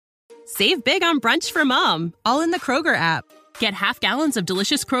Save big on brunch for mom, all in the Kroger app. Get half gallons of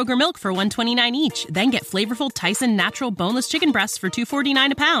delicious Kroger milk for $1.29 each. Then get flavorful Tyson natural boneless chicken breasts for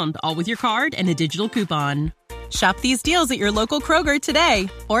 $2.49 a pound, all with your card and a digital coupon. Shop these deals at your local Kroger today,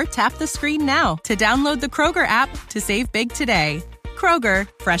 or tap the screen now to download the Kroger app to save big today. Kroger,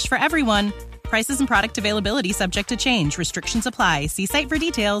 fresh for everyone. Prices and product availability subject to change. Restrictions apply. See site for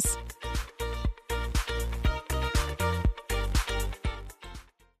details.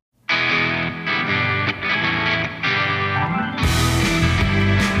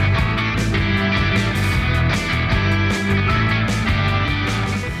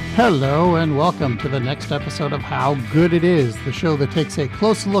 Hello and welcome to the next episode of How Good It Is, the show that takes a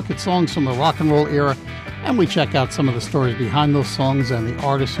close look at songs from the rock and roll era, and we check out some of the stories behind those songs and the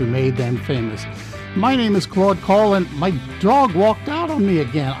artists who made them famous. My name is Claude Cole, and my dog walked out on me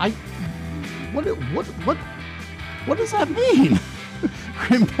again. What does that mean?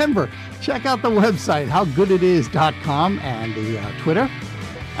 Remember, check out the website, howgooditis.com, and the Twitter,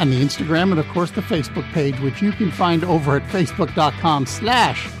 and the Instagram, and of course the Facebook page, which you can find over at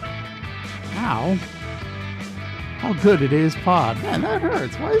facebook.com/How Good It Is Pod. Man, that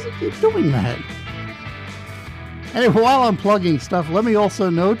hurts. Why does it keep doing that? Anyway, while I'm plugging stuff, let me also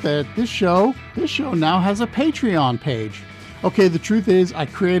note that this show now has a Patreon page. Okay, the truth is, I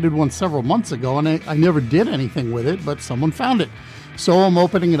created one several months ago, and I never did anything with it, but someone found it. So I'm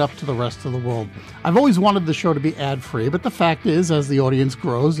opening it up to the rest of the world. I've always wanted the show to be ad-free, but the fact is, as the audience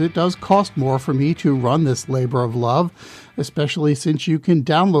grows, it does cost more for me to run this labor of love, especially since you can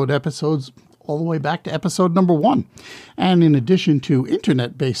download episodes all the way back to episode number 1. And in addition to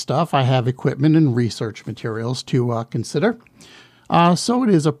internet-based stuff, I have equipment and research materials to consider. So it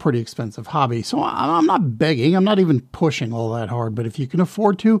is a pretty expensive hobby. So I'm not begging, I'm not even pushing all that hard, but if you can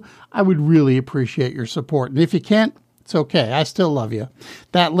afford to, I would really appreciate your support. And if you can't, it's okay. I still love you.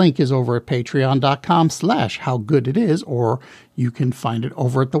 That link is over at patreon.com/howgooditis, or you can find it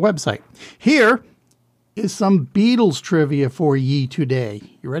over at the website. Here is some Beatles trivia for ye today.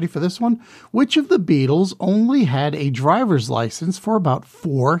 You ready for this one? Which of the Beatles only had a driver's license for about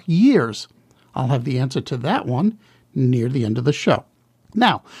 4 years? I'll have the answer to that one near the end of the show.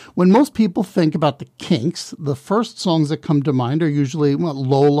 Now, when most people think about the Kinks, the first songs that come to mind are usually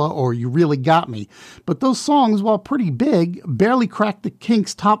Lola or You Really Got Me. But those songs, while pretty big, barely cracked the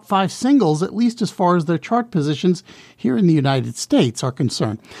Kinks' top 5 singles, at least as far as their chart positions here in the United States are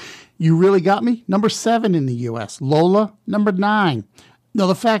concerned. You Really Got Me, number 7 in the U.S. Lola, number 9. Now,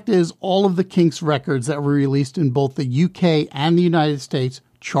 the fact is, all of the Kinks records that were released in both the UK and the United States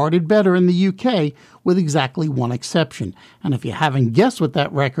charted better in the UK, with exactly one exception. And if you haven't guessed what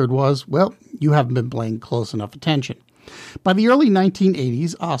that record was, well, you haven't been paying close enough attention. By the early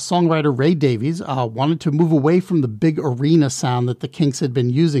 1980s, songwriter Ray Davies wanted to move away from the big arena sound that the Kinks had been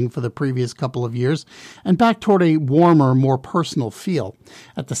using for the previous couple of years and back toward a warmer, more personal feel.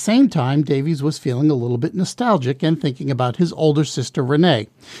 At the same time, Davies was feeling a little bit nostalgic and thinking about his older sister, Renee.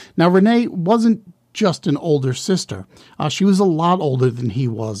 Now, Renee wasn't just an older sister. She was a lot older than he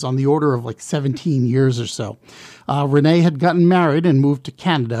was, on the order of like 17 years or so. Renee had gotten married and moved to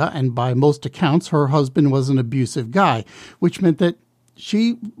Canada, and by most accounts, her husband was an abusive guy, which meant that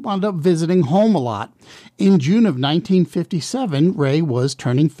she wound up visiting home a lot. In June of 1957, Ray was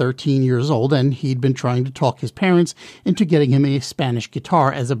turning 13 years old, and he'd been trying to talk his parents into getting him a Spanish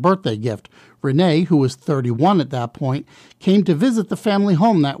guitar as a birthday gift. Renee, who was 31 at that point, came to visit the family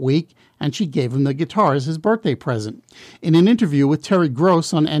home that week, and she gave him the guitar as his birthday present. In an interview with Terry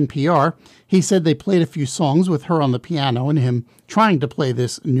Gross on NPR, he said they played a few songs with her on the piano and him trying to play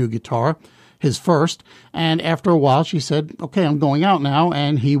this new guitar, his first, and after a while she said, "Okay, I'm going out now,"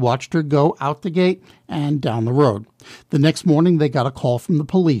 and he watched her go out the gate and down the road. The next morning they got a call from the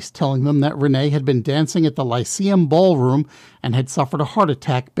police telling them that Renee had been dancing at the Lyceum Ballroom and had suffered a heart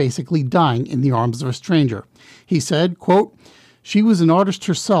attack, basically dying in the arms of a stranger. He said, quote, "She was an artist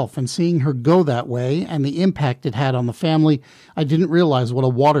herself, and seeing her go that way and the impact it had on the family, I didn't realize what a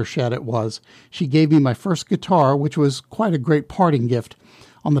watershed it was. She gave me my first guitar, which was quite a great parting gift.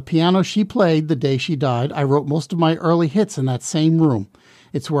 On the piano she played the day she died, I wrote most of my early hits in that same room.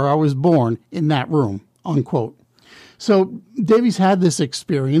 It's where I was born, in that room," unquote. So Davies had this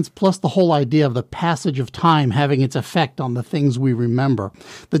experience, plus the whole idea of the passage of time having its effect on the things we remember.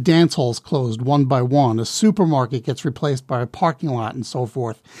 The dance halls closed one by one, a supermarket gets replaced by a parking lot, and so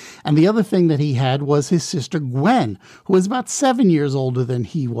forth. And the other thing that he had was his sister Gwen, who was about 7 years older than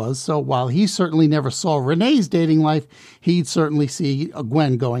he was. So while he certainly never saw Renee's dating life, he'd certainly see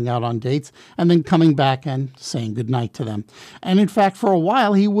Gwen going out on dates and then coming back and saying goodnight to them. And in fact, for a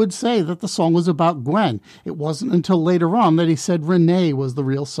while, he would say that the song was about Gwen. It wasn't until later on that he said Renee was the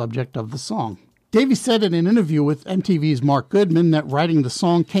real subject of the song. Davies said in an interview with MTV's Mark Goodman that writing the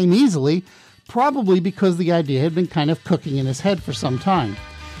song came easily, probably because the idea had been kind of cooking in his head for some time.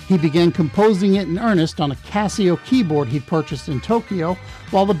 He began composing it in earnest on a Casio keyboard he'd purchased in Tokyo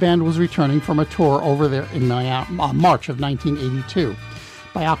while the band was returning from a tour over there in March of 1982.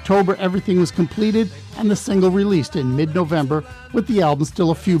 By October, everything was completed and the single released in mid-November, with the album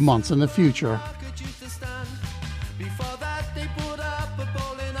still a few months in the future.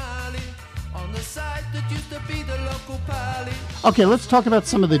 Okay, let's talk about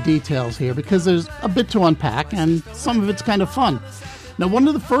some of the details here because there's a bit to unpack and some of it's kind of fun. Now, one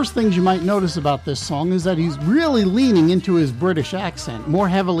of the first things you might notice about this song is that he's really leaning into his British accent more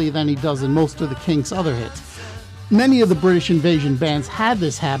heavily than he does in most of the Kinks' other hits. Many of the British invasion bands had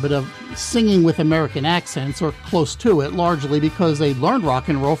this habit of singing with American accents or close to it, largely because they learned rock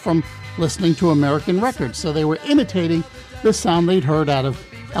and roll from listening to American records, so they were imitating the sound they'd heard out of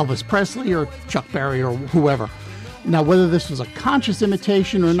Elvis Presley or Chuck Berry or whoever. Now, whether this was a conscious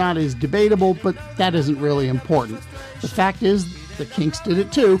imitation or not is debatable, but that isn't really important. The fact is, the Kinks did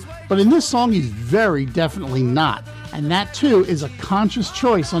it too, but in this song he's very definitely not, and that too is a conscious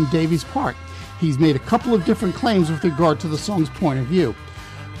choice on Davies' part. He's made a couple of different claims with regard to the song's point of view.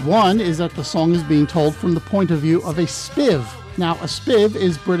 One is that the song is being told from the point of view of a spiv. Now, a spiv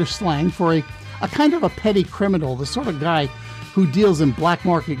is British slang for a kind of a petty criminal, the sort of guy who deals in black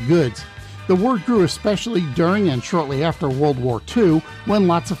market goods. The word grew especially during and shortly after World War II, when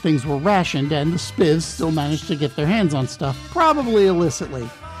lots of things were rationed and the spivs still managed to get their hands on stuff, probably illicitly.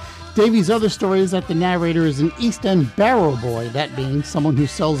 Davies' other story is that the narrator is an East End barrow boy, that being someone who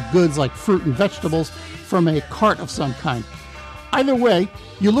sells goods like fruit and vegetables from a cart of some kind. Either way,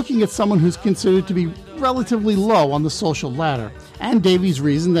 you're looking at someone who's considered to be relatively low on the social ladder, and Davies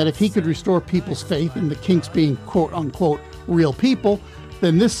reasoned that if he could restore people's faith in the Kinks being quote-unquote real people,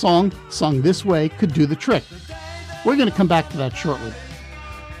 then this song, sung this way, could do the trick. We're going to come back to that shortly.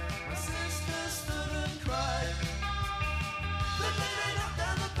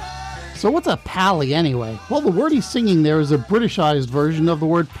 So what's a pally anyway? Well, the word he's singing there is a Britishized version of the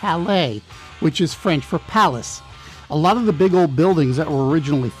word palais, which is French for palace. A lot of the big old buildings that were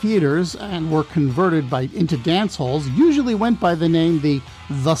originally theaters and were converted into dance halls usually went by the name the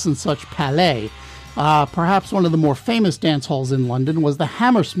thus and such Palais. Perhaps one of the more famous dance halls in London was the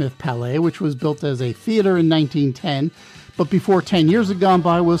Hammersmith Palais, which was built as a theater in 1910, but before 10 years had gone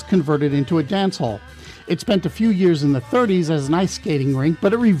by was converted into a dance hall. It spent a few years in the 30s as an ice skating rink,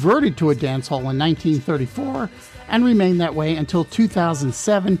 but it reverted to a dance hall in 1934 and remained that way until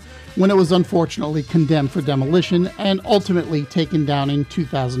 2007, when it was unfortunately condemned for demolition and ultimately taken down in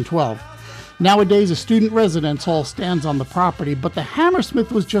 2012. Nowadays, a student residence hall stands on the property, but the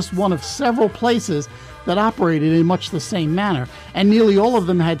Hammersmith was just one of several places that operated in much the same manner, and nearly all of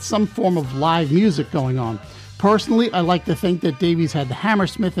them had some form of live music going on. Personally, I like to think that Davies had the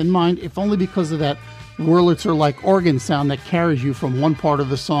Hammersmith in mind, if only because of that Wurlitzer-like organ sound that carries you from one part of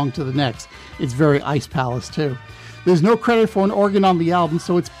the song to the next. It's very Ice Palace, too. There's no credit for an organ on the album,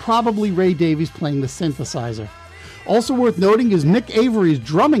 so it's probably Ray Davies playing the synthesizer. Also worth noting is Mick Avery's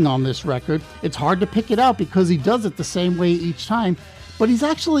drumming on this record. It's hard to pick it out because he does it the same way each time, but he's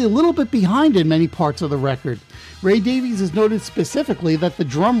actually a little bit behind in many parts of the record. Ray Davies has noted specifically that the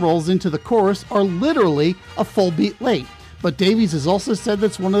drum rolls into the chorus are literally a full beat late, but Davies has also said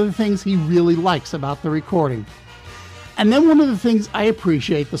that's one of the things he really likes about the recording. And then one of the things I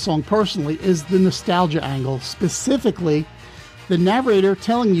appreciate the song personally is the nostalgia angle, specifically the narrator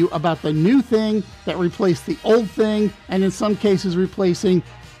telling you about the new thing that replaced the old thing, and in some cases replacing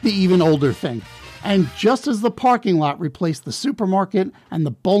the even older thing. And just as the parking lot replaced the supermarket and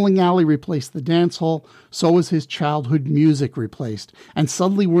the bowling alley replaced the dance hall, so was his childhood music replaced. And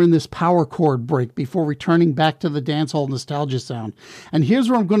suddenly we're in this power chord break before returning back to the dance hall nostalgia sound. And here's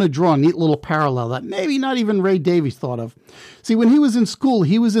where I'm going to draw a neat little parallel that maybe not even Ray Davies thought of. See, when he was in school,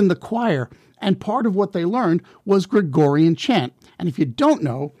 he was in the choir, and part of what they learned was Gregorian chant. And if you don't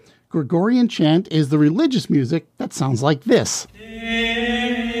know, Gregorian chant is the religious music that sounds like this.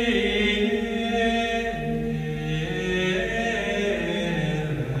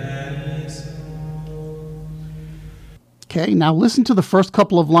 Okay, now listen to the first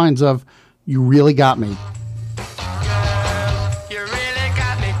couple of lines of You Really Got Me. You really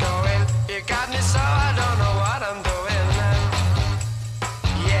got me going. You got me so I don't know what I'm doing.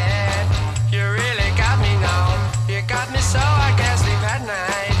 Yeah, you really got me now. You got me so I can't sleep at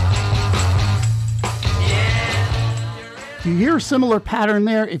night. Yeah. You hear a similar pattern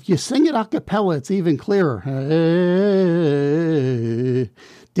there? If you sing it a cappella, it's even clearer.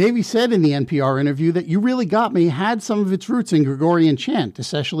 Davey said in the NPR interview that You Really Got Me had some of its roots in Gregorian chant.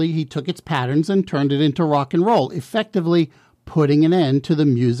 Essentially, he took its patterns and turned it into rock and roll, effectively putting an end to the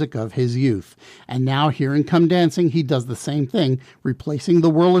music of his youth. And now here in Come Dancing, he does the same thing, replacing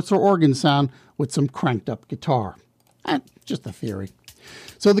the Wurlitzer organ sound with some cranked up guitar. Just a theory.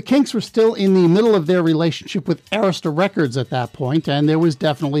 So the Kinks were still in the middle of their relationship with Arista Records at that point, and there was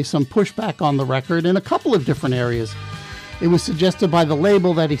definitely some pushback on the record in a couple of different areas. It was suggested by the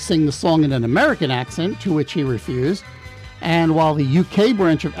label that he sing the song in an American accent, to which he refused. And while the UK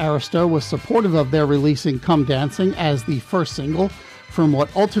branch of Arista was supportive of their releasing Come Dancing as the first single from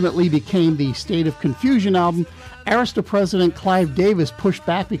what ultimately became the State of Confusion album, Arista president Clive Davis pushed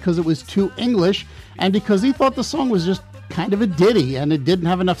back because it was too English and because he thought the song was just kind of a ditty and it didn't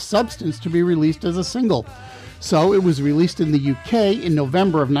have enough substance to be released as a single. So it was released in the UK in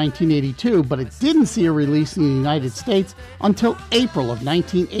November of 1982, but it didn't see a release in the United States until April of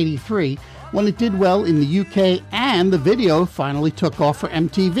 1983, when it did well in the UK and the video finally took off for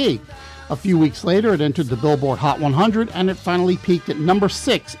MTV. A few weeks later, it entered the Billboard Hot 100, and it finally peaked at number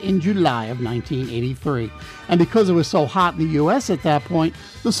 6 in July of 1983. And because it was so hot in the US at that point,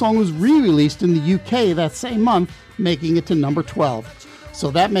 the song was re-released in the UK that same month, making it to number 12. So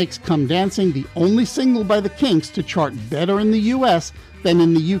that makes Come Dancing the only single by the Kinks to chart better in the US than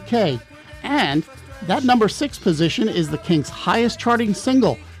in the UK. And that number 6 position is the Kinks' highest charting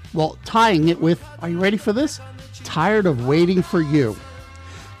single, while tying it with, are you ready for this? Tired of Waiting for You.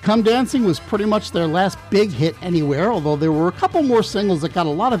 Come Dancing was pretty much their last big hit anywhere, although there were a couple more singles that got a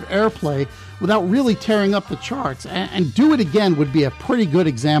lot of airplay without really tearing up the charts, and Do It Again would be a pretty good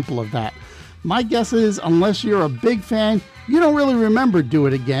example of that. My guess is, unless you're a big fan, you don't really remember Do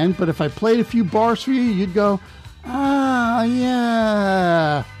It Again, but if I played a few bars for you, you'd go, ah,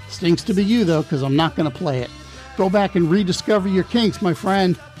 yeah. Stinks to be you, though, because I'm not going to play it. Go back and rediscover your Kinks, my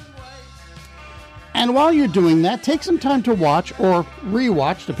friend. And while you're doing that, take some time to watch, or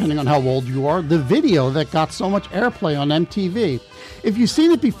rewatch, depending on how old you are, the video that got so much airplay on MTV. If you've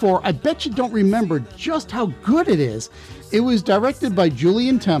seen it before, I bet you don't remember just how good it is. It was directed by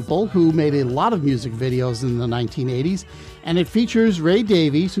Julian Temple, who made a lot of music videos in the 1980s, and it features Ray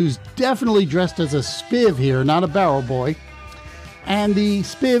Davies, who's definitely dressed as a spiv here, not a barrel boy. And the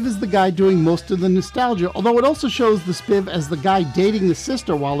spiv is the guy doing most of the nostalgia, although it also shows the spiv as the guy dating the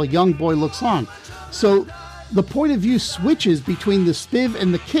sister while a young boy looks on. So the point of view switches between the spiv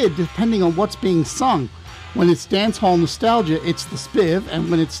and the kid depending on what's being sung. When it's dance hall nostalgia, it's the spiv, and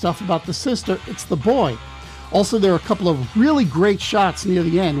when it's stuff about the sister, it's the boy. Also, there are a couple of really great shots near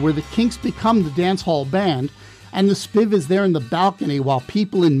the end where the Kinks become the dance hall band, and the spiv is there in the balcony while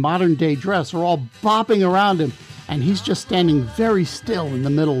people in modern day dress are all bopping around him, and he's just standing very still in the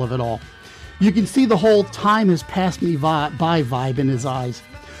middle of it all. You can see the whole time has passed me by vibe in his eyes.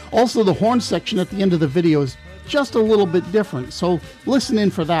 Also, the horn section at the end of the video is just a little bit different, so listen in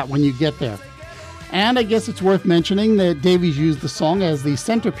for that when you get there. And I guess it's worth mentioning that Davies used the song as the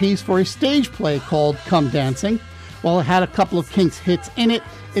centerpiece for a stage play called Come Dancing. While it had a couple of Kinks hits in it,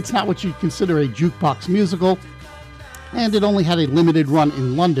 it's not what you'd consider a jukebox musical, and it only had a limited run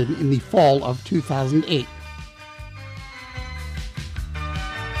in London in the fall of 2008.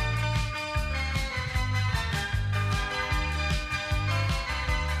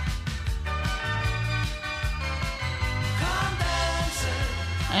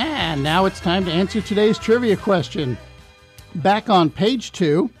 And now it's time to answer today's trivia question. Back on page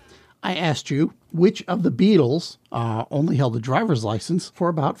 2, I asked you which of the Beatles only held a driver's license for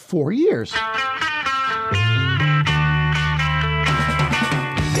about 4 years.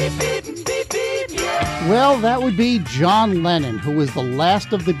 Beep, beep, beep, beep, yeah. Well, that would be John Lennon, who was the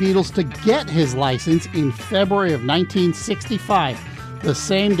last of the Beatles to get his license in February of 1965, the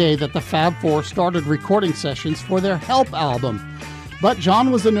same day that the Fab Four started recording sessions for their Help album. But John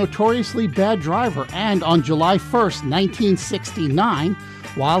was a notoriously bad driver, and on July 1st, 1969,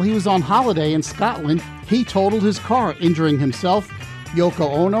 while he was on holiday in Scotland, he totaled his car, injuring himself, Yoko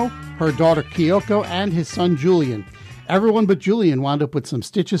Ono, her daughter Kyoko, and his son Julian. Everyone but Julian wound up with some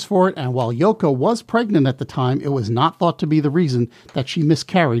stitches for it, and while Yoko was pregnant at the time, it was not thought to be the reason that she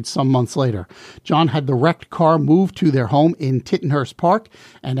miscarried some months later. John had the wrecked car moved to their home in Tittenhurst Park,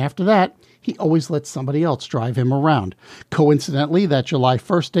 and after that, he always let somebody else drive him around. Coincidentally, that July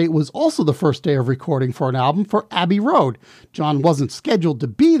 1st date was also the first day of recording for an album for Abbey Road. John wasn't scheduled to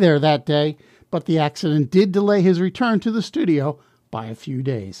be there that day, but the accident did delay his return to the studio by a few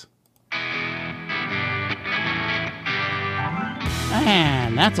days.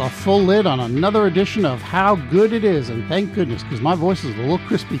 And that's a full lid on another edition of How Good It Is. And thank goodness, because my voice is a little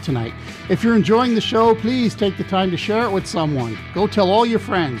crispy tonight. If you're enjoying the show, please take the time to share it with someone. Go tell all your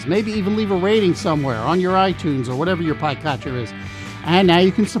friends. Maybe even leave a rating somewhere on your iTunes or whatever your podcatcher is. And now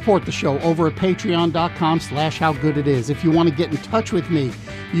you can support the show over at patreon.com/howgooditis. If you want to get in touch with me,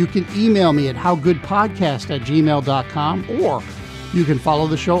 you can email me at howgoodpodcast@gmail.com, or you can follow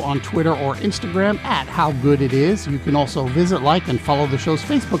the show on Twitter or Instagram at howgooditis. You can also visit, like, and follow the show's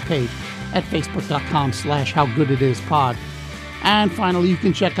Facebook page at facebook.com/howgooditispod. And finally, you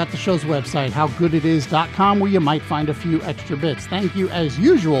can check out the show's website, howgooditis.com, where you might find a few extra bits. Thank you, as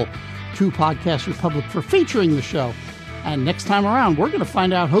usual, to Podcast Republic for featuring the show. And next time around, we're going to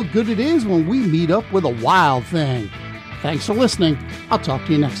find out how good it is when we meet up with a wild thing. Thanks for listening. I'll talk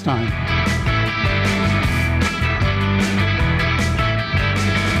to you next time.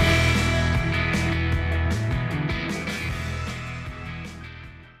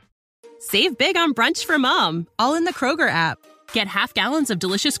 Save big on brunch for mom, all in the Kroger app. Get half gallons of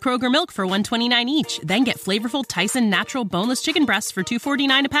delicious Kroger milk for $1.29 each. Then get flavorful Tyson natural boneless chicken breasts for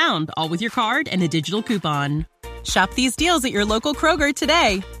 $2.49 a pound, all with your card and a digital coupon. Shop these deals at your local Kroger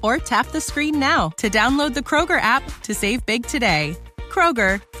today, or tap the screen now to download the Kroger app to save big today.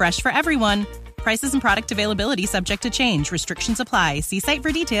 Kroger, fresh for everyone. Prices and product availability subject to change. Restrictions apply. See site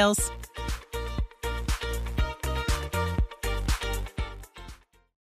for details.